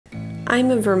I'm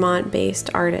a Vermont-based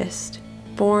artist,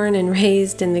 born and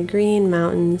raised in the Green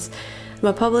Mountains. I'm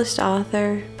a published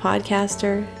author,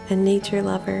 podcaster, and nature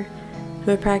lover. I'm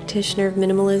a practitioner of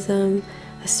minimalism,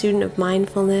 a student of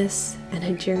mindfulness, and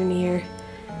a journeyer.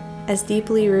 As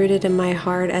deeply rooted in my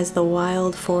heart as the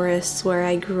wild forests where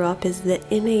I grew up is the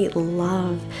innate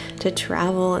love to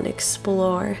travel and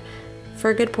explore. For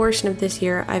a good portion of this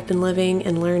year, I've been living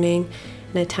and learning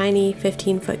in a tiny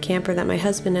 15-foot camper that my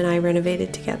husband and I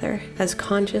renovated together, as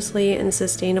consciously and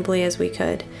sustainably as we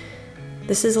could.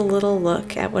 This is a little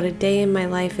look at what a day in my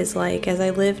life is like as I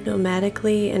live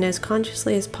nomadically and as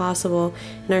consciously as possible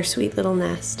in our sweet little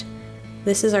nest.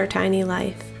 This is our tiny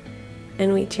life,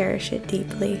 and we cherish it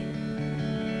deeply.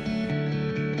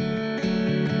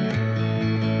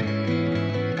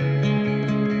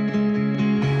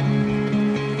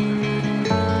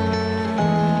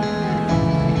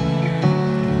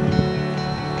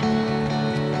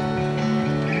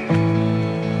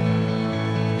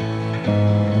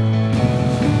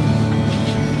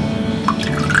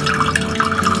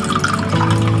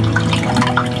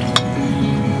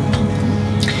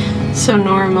 So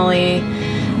normally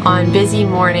on busy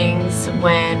mornings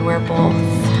when we're both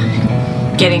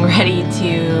getting ready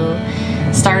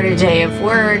to start a day of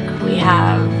work, we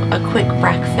have a quick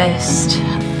breakfast.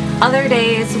 Other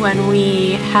days when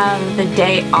we have the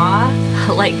day off,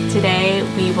 like today,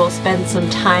 we will spend some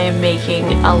time making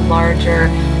a larger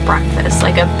breakfast,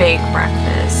 like a big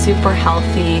breakfast, super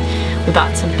healthy. We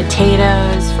bought some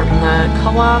potatoes from the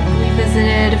co-op we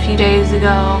visited a few days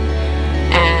ago,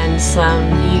 and some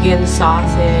vegan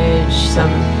sausage, some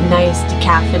nice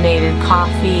decaffeinated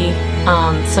coffee.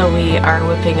 So we are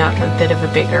whipping up a bit of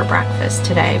a bigger breakfast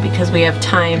today because we have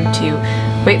time to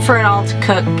wait for it all to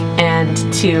cook and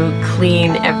to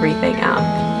clean everything up.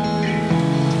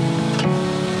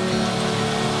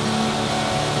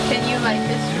 Can you light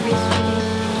this for me,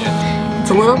 sweetie? Yeah.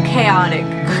 It's a little chaotic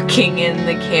cooking in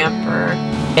the camper.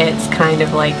 It's kind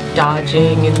of like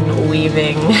dodging and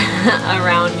weaving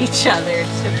around each other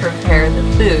to prepare the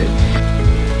food.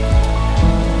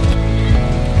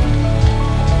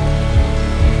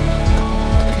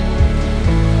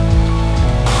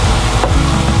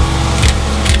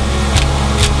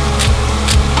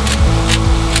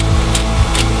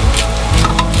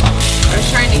 I was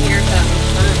trying to hear if that was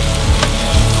fun.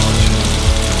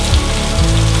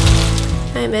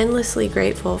 I'm endlessly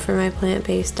grateful for my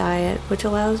plant-based diet, which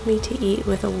allows me to eat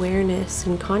with awareness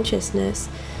and consciousness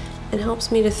and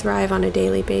helps me to thrive on a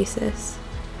daily basis.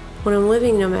 When I'm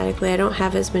living nomadically, I don't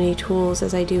have as many tools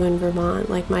as I do in Vermont,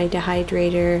 like my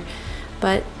dehydrator,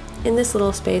 but in this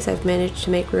little space I've managed to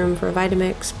make room for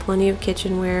Vitamix, plenty of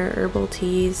kitchenware, herbal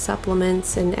teas,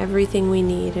 supplements, and everything we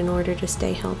need in order to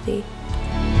stay healthy.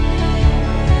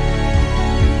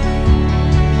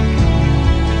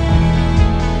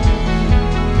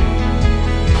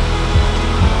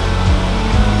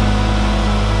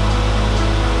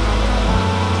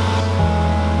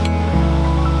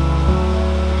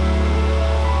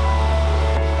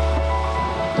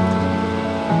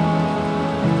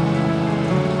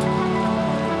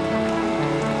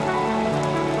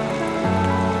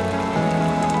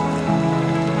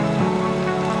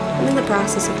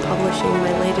 Process of publishing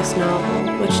my latest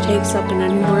novel, which takes up an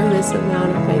enormous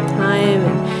amount of my time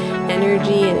and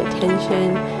energy and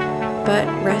attention, but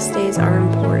rest days are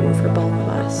important for both of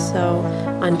us. So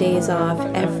on days off,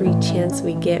 every chance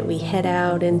we get, we head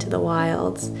out into the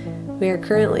wilds. We are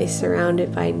currently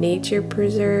surrounded by nature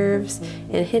preserves,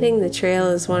 and hitting the trail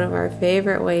is one of our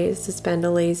favorite ways to spend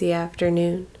a lazy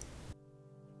afternoon.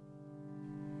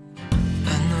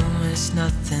 I know it's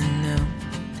nothing new,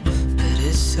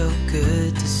 it's so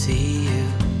good to see you.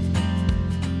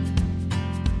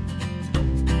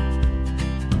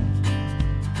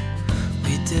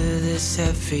 We do this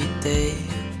every day,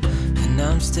 and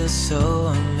I'm still so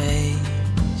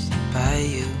amazed by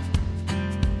you.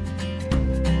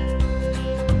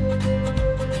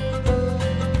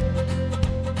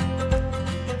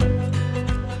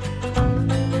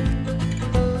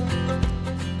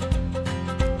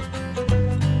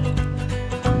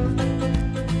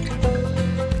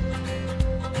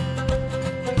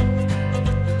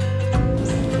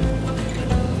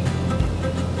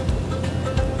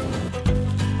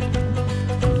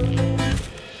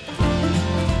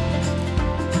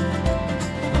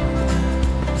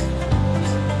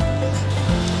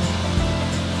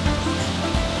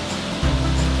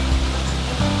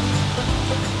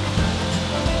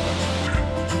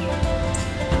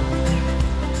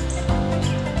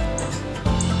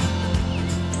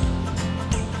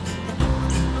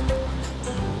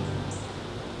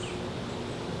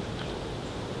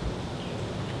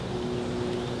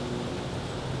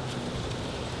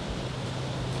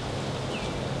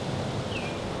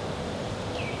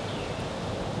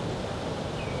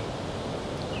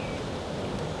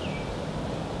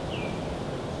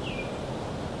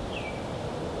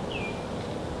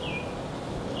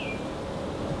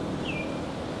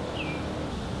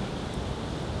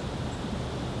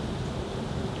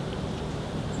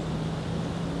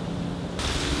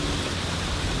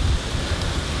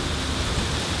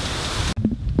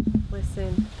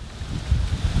 basin.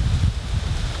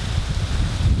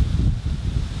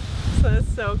 So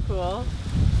that's so cool.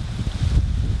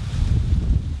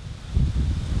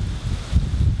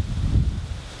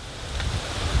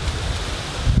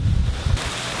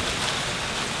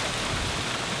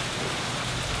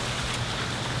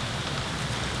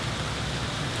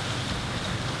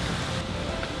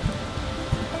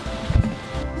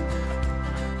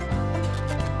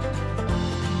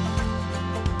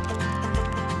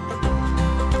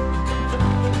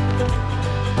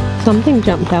 Something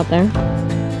jumped out there.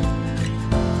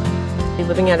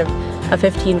 Living out of a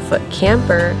 15-foot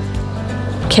camper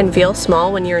can feel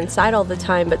small when you're inside all the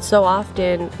time, but so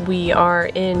often we are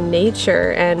in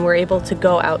nature and we're able to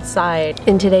go outside.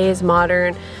 In today's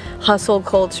modern hustle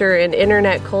culture and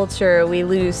internet culture, we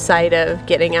lose sight of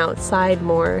getting outside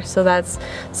more. So that's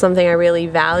something I really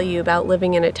value about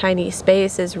living in a tiny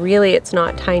space, is really it's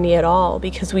not tiny at all,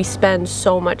 because we spend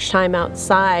so much time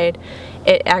outside.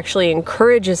 It actually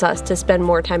encourages us to spend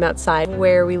more time outside.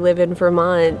 Where we live in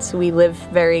Vermont, we live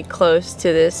very close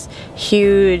to this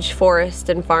huge forest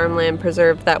and farmland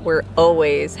preserve that we're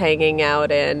always hanging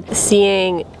out in.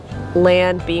 Seeing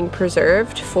land being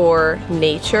preserved for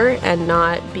nature and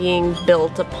not being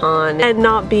built upon and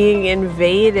not being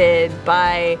invaded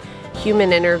by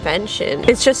human intervention.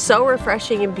 It's just so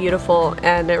refreshing and beautiful,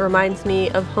 and it reminds me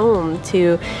of home,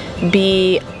 to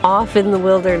be off in the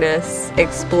wilderness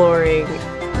exploring.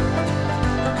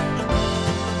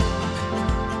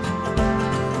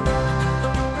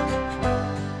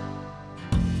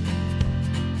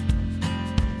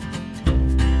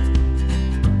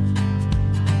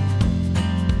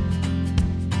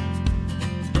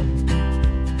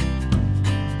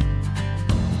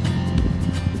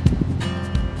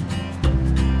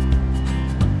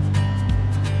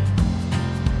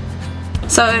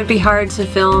 So it'd be hard to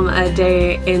film a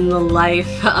day in the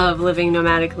life of living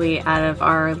nomadically out of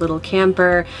our little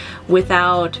camper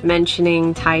without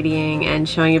mentioning tidying and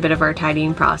showing a bit of our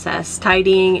tidying process.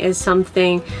 Tidying is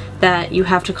something that you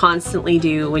have to constantly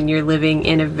do when you're living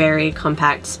in a very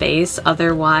compact space.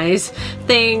 Otherwise,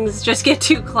 things just get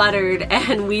too cluttered,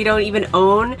 and we don't even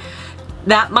own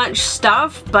that much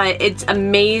stuff, but it's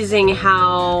amazing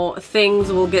how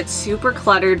things will get super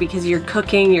cluttered because you're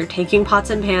cooking, you're taking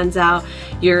pots and pans out,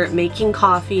 you're making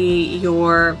coffee,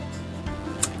 you're,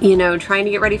 you know, trying to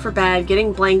get ready for bed,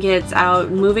 getting blankets out,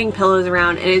 moving pillows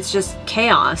around, and it's just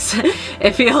chaos.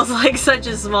 It feels like such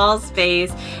a small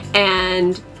space,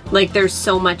 and like there's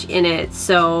so much in it.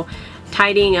 So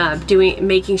tidying up,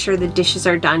 making sure the dishes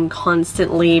are done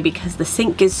constantly, because the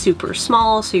sink is super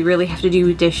small, so you really have to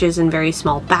do dishes in very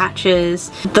small batches.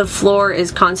 The floor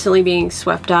is constantly being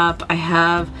swept up. I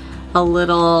have a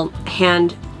little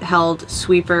handheld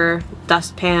sweeper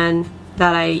dustpan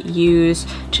that I use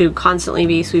to constantly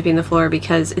be sweeping the floor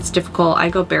because it's difficult. I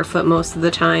go barefoot most of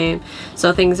the time,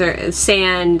 so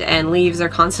sand and leaves are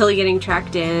constantly getting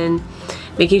tracked in.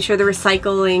 Making sure the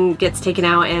recycling gets taken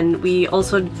out, and we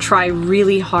also try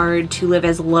really hard to live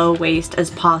as low waste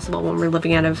as possible when we're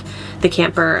living out of the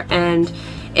camper. And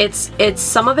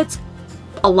some of it's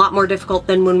a lot more difficult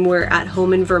than when we're at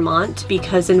home in Vermont,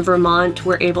 because in Vermont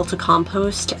we're able to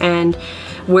compost, and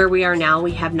where we are now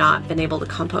we have not been able to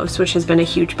compost, which has been a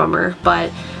huge bummer. But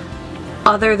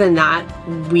other than that,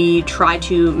 we try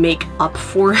to make up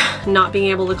for not being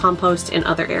able to compost in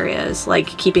other areas, like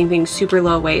keeping things super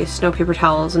low waste, no paper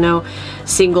towels, no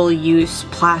single-use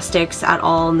plastics at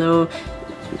all, no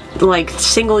like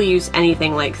single-use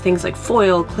anything, like things like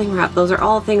foil, cling wrap. Those are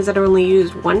all things that are only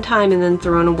used one time and then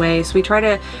thrown away. So we try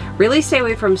to really stay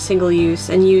away from single-use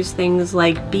and use things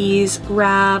like bees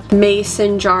wrap,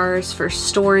 mason jars for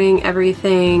storing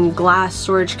everything, glass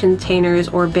storage containers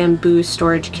or bamboo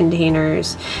storage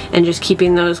containers, and just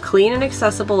keeping those clean and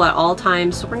accessible at all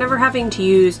times, so we're never having to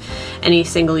use any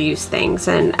single-use things.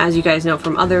 And as you guys know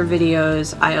from other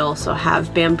videos, I also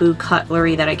have bamboo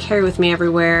cutlery that I carry with me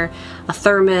everywhere, a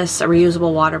thermos, a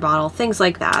reusable water bottle, things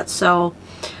like that. So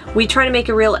we try to make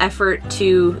a real effort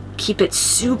to keep it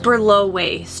super low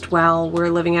waste while we're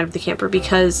living out of the camper,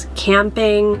 because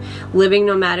camping, living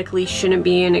nomadically shouldn't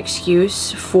be an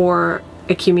excuse for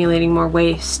accumulating more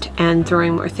waste and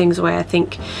throwing more things away. I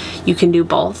think you can do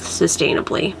both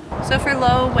sustainably. So for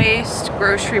low waste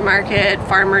grocery market,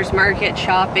 farmers market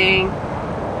shopping,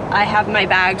 I have my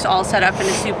bags all set up in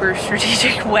a super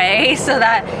strategic way so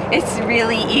that it's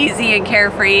really easy and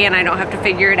carefree, and I don't have to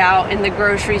figure it out in the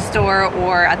grocery store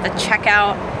or at the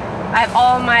checkout. I have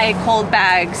all my cold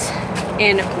bags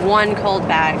in one cold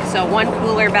bag. So one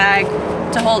cooler bag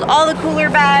to hold all the cooler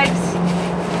bags,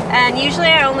 And usually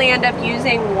I only end up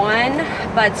using one,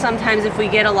 but sometimes if we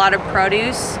get a lot of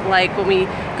produce, like when we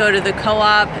go to the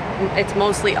co-op, it's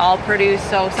mostly all produce,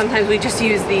 so sometimes we just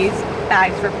use these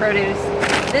bags for produce.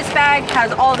 This bag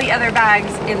has all the other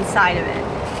bags inside of it.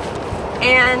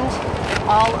 And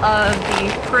all of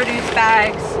the produce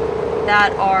bags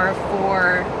that are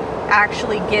for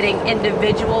actually getting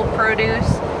individual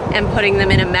produce and putting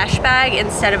them in a mesh bag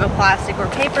instead of a plastic or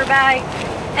paper bag.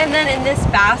 And then in this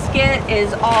basket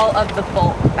is all of the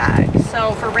bulk bags.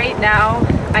 So for right now,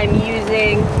 I'm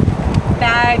using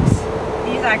bags.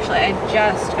 These actually I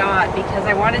just got because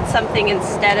I wanted something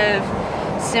instead of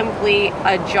simply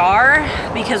a jar,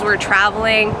 because we're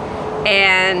traveling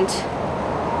and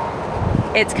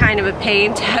it's kind of a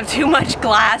pain to have too much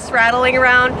glass rattling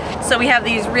around. So we have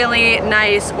these really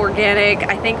nice organic,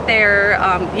 I think they're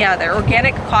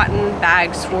organic cotton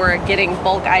bags for getting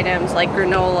bulk items like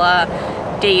granola,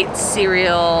 dates,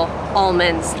 cereal,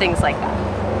 almonds, things like that.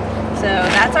 So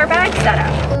that's our bag setup.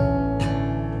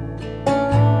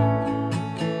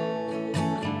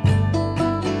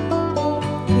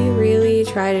 We really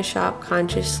try to shop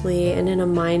consciously and in a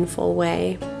mindful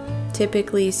way,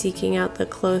 typically seeking out the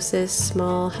closest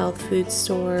small health food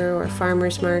store or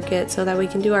farmer's market so that we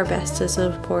can do our best to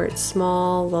support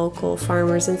small local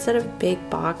farmers instead of big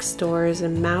box stores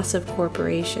and massive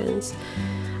corporations.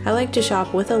 I like to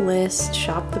shop with a list,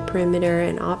 shop the perimeter,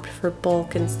 and opt for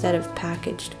bulk instead of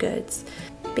packaged goods.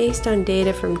 Based on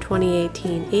data from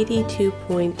 2018,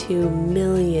 82.2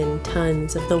 million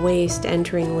tons of the waste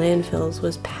entering landfills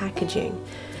was packaging.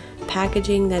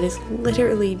 Packaging that is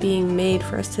literally being made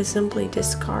for us to simply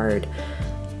discard.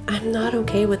 I'm not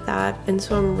okay with that, and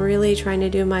so I'm really trying to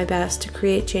do my best to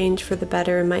create change for the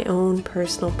better in my own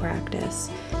personal practice.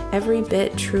 Every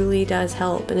bit truly does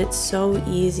help, and it's so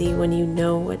easy when you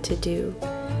know what to do.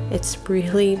 It's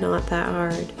really not that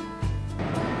hard. These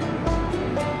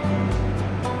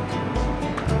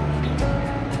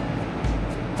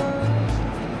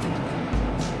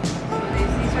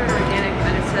are organic,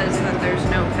 but it says that there's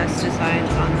no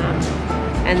pesticides on them.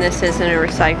 And this isn't a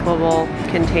recyclable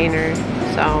container,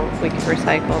 so we can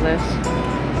recycle this.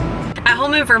 At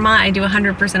home in Vermont, I do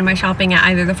 100% of my shopping at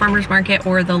either the farmer's market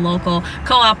or the local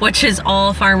co-op, which is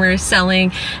all farmers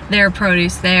selling their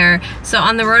produce there. So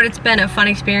on the road, it's been a fun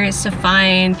experience to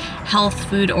find health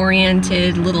food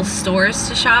oriented little stores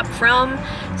to shop from.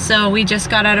 So we just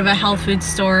got out of a health food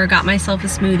store, got myself a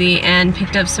smoothie, and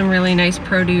picked up some really nice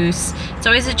produce. It's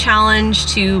always a challenge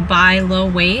to buy low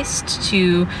waste,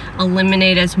 to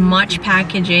eliminate as much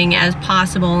packaging as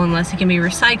possible unless it can be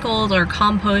recycled or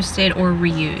composted or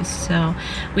reused. So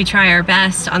we try our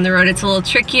best. On the road, it's a little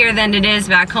trickier than it is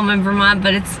back home in Vermont,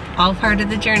 but it's all part of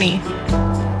the journey.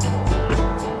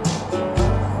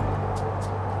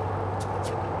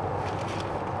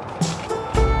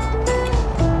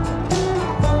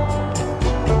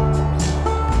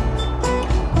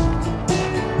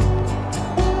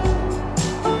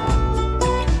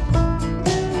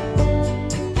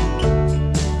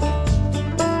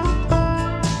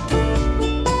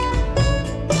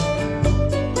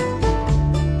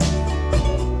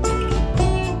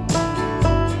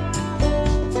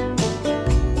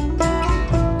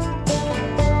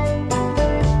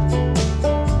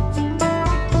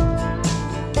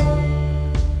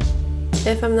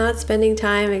 If I'm not spending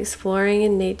time exploring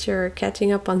in nature or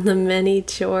catching up on the many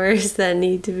chores that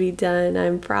need to be done,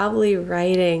 I'm probably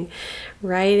writing.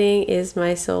 Writing is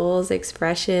my soul's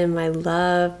expression, my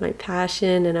love, my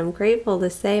passion, and I'm grateful to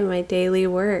say my daily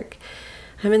work.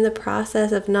 I'm in the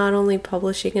process of not only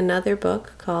publishing another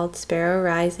book called Sparrow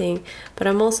Rising, but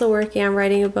I'm also working on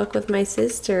writing a book with my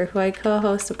sister, who I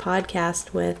co-host a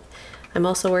podcast with. I'm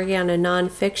also working on a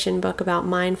non-fiction book about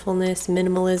mindfulness,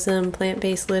 minimalism,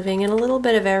 plant-based living, and a little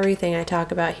bit of everything I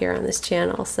talk about here on this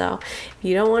channel. So if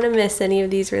you don't want to miss any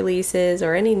of these releases,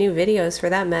 or any new videos for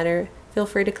that matter, feel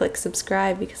free to click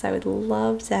subscribe, because I would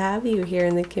love to have you here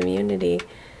in the community.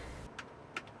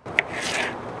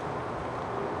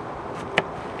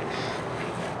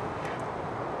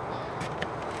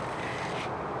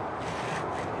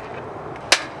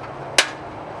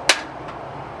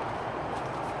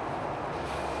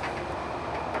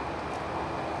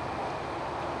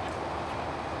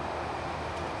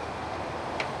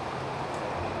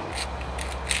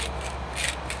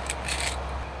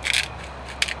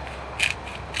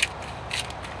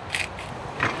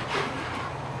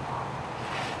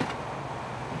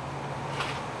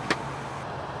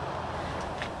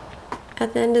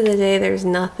 At the end of the day, there's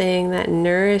nothing that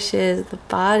nourishes the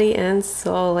body and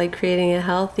soul like creating a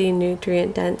healthy,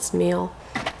 nutrient-dense meal.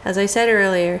 As I said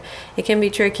earlier, it can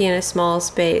be tricky in a small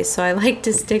space, so I like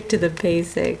to stick to the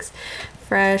basics.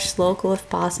 Fresh, local if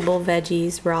possible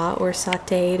veggies, raw or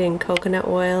sauteed in coconut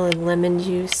oil and lemon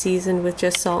juice seasoned with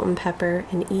just salt and pepper,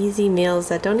 and easy meals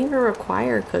that don't even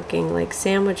require cooking, like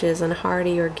sandwiches on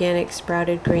hearty, organic,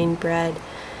 sprouted grain bread.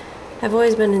 I've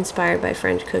always been inspired by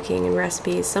French cooking and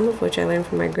recipes, some of which I learned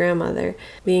from my grandmother.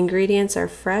 The ingredients are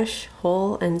fresh,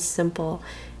 whole, and simple,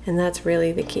 and that's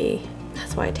really the key.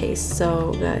 That's why it tastes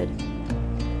so good.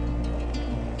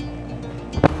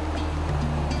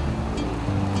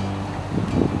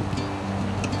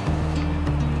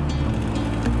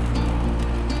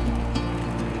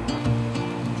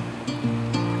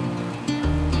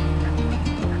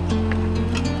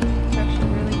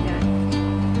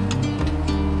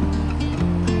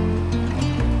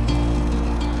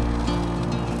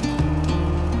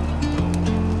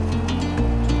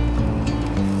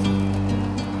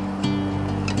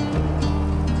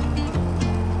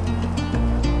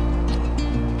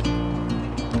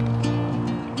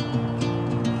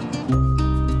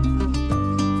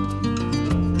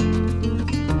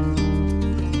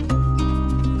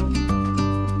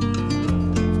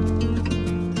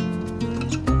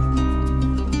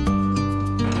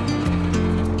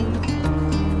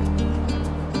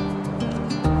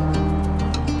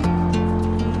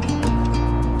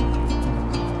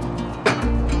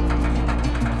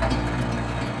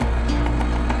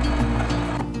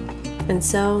 And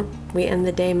so, we end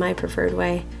the day my preferred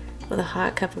way, with a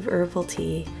hot cup of herbal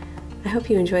tea. I hope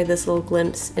you enjoyed this little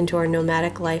glimpse into our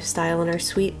nomadic lifestyle and our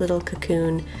sweet little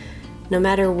cocoon. No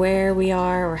matter where we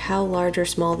are or how large or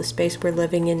small the space we're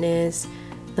living in is,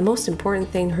 the most important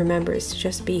thing to remember is to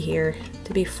just be here,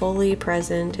 to be fully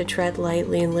present, to tread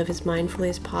lightly and live as mindfully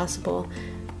as possible.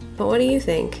 But what do you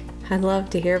think? I'd love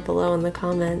to hear below in the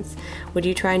comments. Would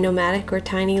you try nomadic or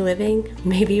tiny living?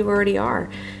 Maybe you already are.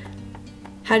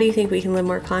 How do you think we can live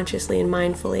more consciously and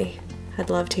mindfully? I'd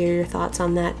love to hear your thoughts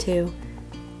on that too.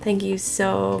 Thank you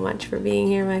so much for being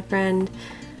here, my friend.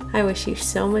 I wish you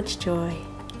so much joy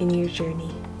in your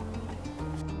journey.